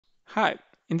Hi,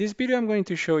 in this video I'm going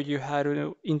to show you how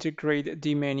to integrate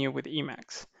dmenu with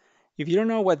Emacs. If you don't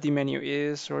know what dmenu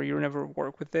is or you never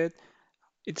work with it,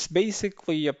 it's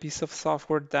basically a piece of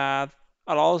software that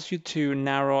allows you to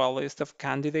narrow a list of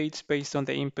candidates based on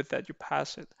the input that you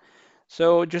pass it.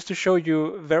 So just to show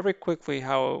you very quickly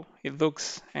how it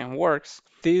looks and works,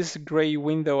 this gray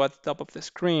window at the top of the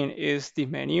screen is the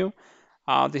menu.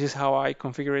 This is how I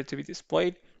configure it to be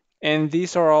displayed. And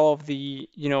these are all of the,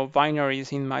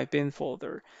 binaries in my bin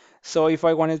folder. So if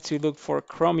I wanted to look for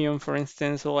Chromium, for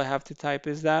instance, all I have to type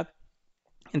is that.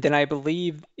 And then I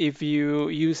believe if you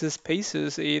use the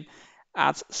spaces, it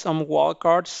adds some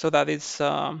wildcards so that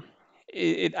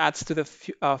it adds to the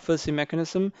fuzzy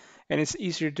mechanism and it's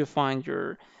easier to find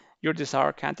your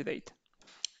desired candidate.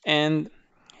 And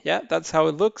yeah, that's how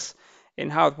it looks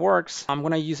and how it works. I'm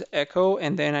gonna use echo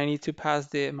and then I need to pass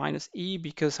the minus E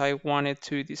because I want it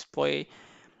to display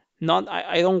not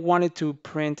I don't want it to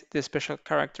print the special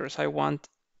characters. I want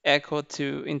echo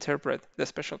to interpret the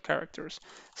special characters.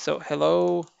 So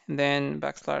hello and then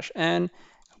backslash n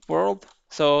world.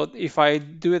 So if I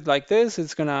do it like this,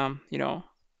 it's gonna,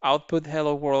 output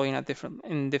hello world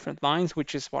in different lines,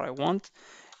 which is what I want.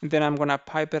 And then I'm gonna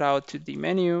pipe it out to the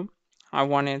menu. I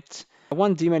want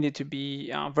the menu to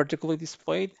be vertically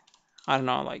displayed. I don't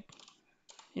know, like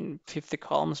in 50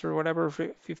 columns or whatever,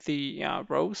 50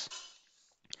 rows.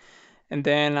 And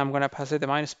then I'm gonna pass it the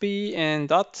minus b and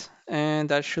dot, and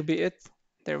that should be it.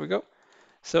 There we go.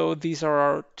 So these are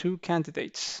our two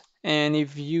candidates. And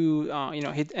if you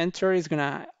hit enter, it's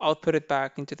gonna output it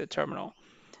back into the terminal.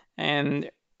 And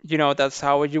that's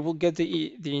how you will get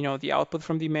the output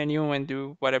from the menu and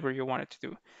do whatever you want it to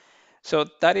do. So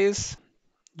that is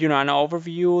an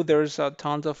overview. There's a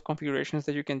tons of configurations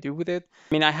that you can do with it.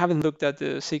 I mean, I haven't looked at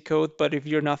the C code, but if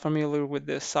you're not familiar with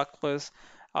the suckless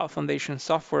foundation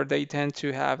software, they tend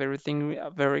to have everything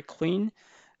very clean.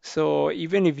 So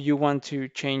even if you want to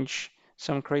change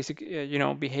some crazy,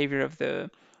 behavior of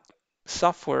the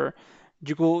software,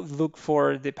 you could look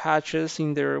for the patches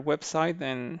in their website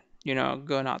and,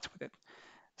 go nuts with it.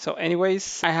 So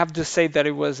anyways, I have to say that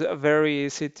it was very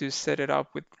easy to set it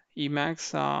up with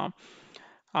Emacs.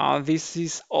 This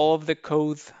is all of the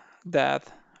code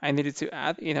that I needed to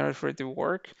add in order for it to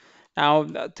work. Now,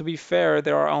 to be fair,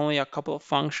 there are only a couple of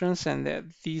functions,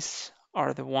 and these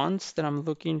are the ones that I'm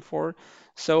looking for.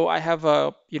 So I have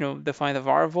defined a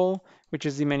variable, which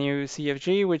is the menu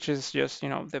CFG, which is just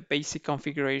the basic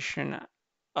configuration,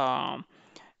 um,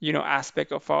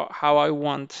 aspect of how I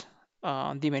want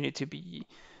the menu to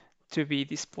be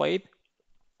displayed.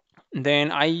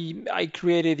 Then I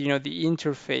created the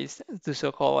interface to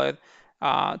so call it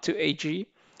to AG.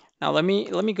 Now let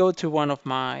me go to one of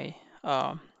my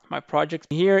projects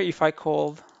here. If I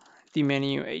call the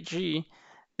menu AG,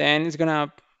 then it's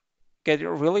gonna get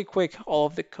really quick all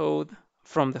of the code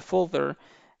from the folder,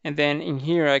 and then in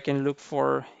here I can look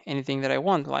for anything that I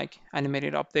want, like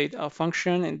animated update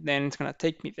function, and then it's gonna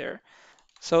take me there.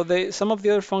 So some of the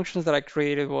other functions that I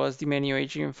created was the menu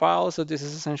agent file. So this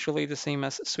is essentially the same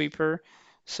as sweeper.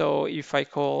 So if I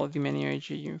call the menu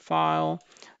agent file,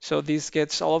 so this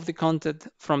gets all of the content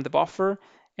from the buffer,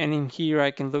 and in here I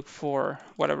can look for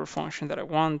whatever function that I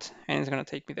want, and it's gonna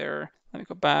take me there. Let me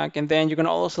go back, and then you can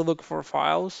also look for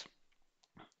files.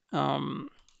 Um,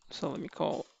 so let me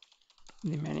call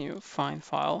the menu find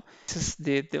file. This is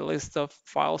the list of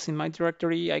files in my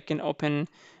directory. I can open,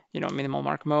 minimal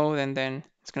mark mode, and then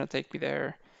it's gonna take me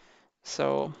there.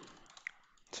 So,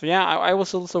 so yeah, I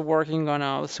was also working on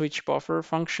a switch buffer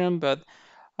function, but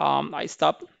I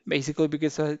stopped basically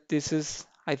because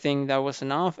I think that was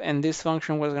enough, and this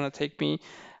function was gonna take me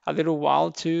a little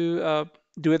while to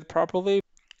do it properly.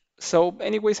 So,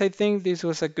 anyways, I think this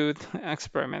was a good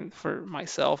experiment for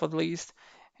myself at least,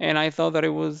 and I thought that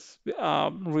it was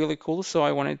really cool, so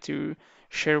I wanted to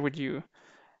share with you.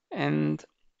 And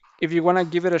if you want to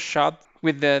give it a shot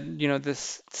with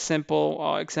this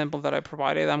simple example that I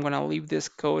provided, I'm going to leave this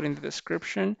code in the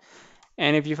description.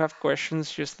 And if you have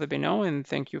questions, just let me know, and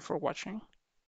thank you for watching.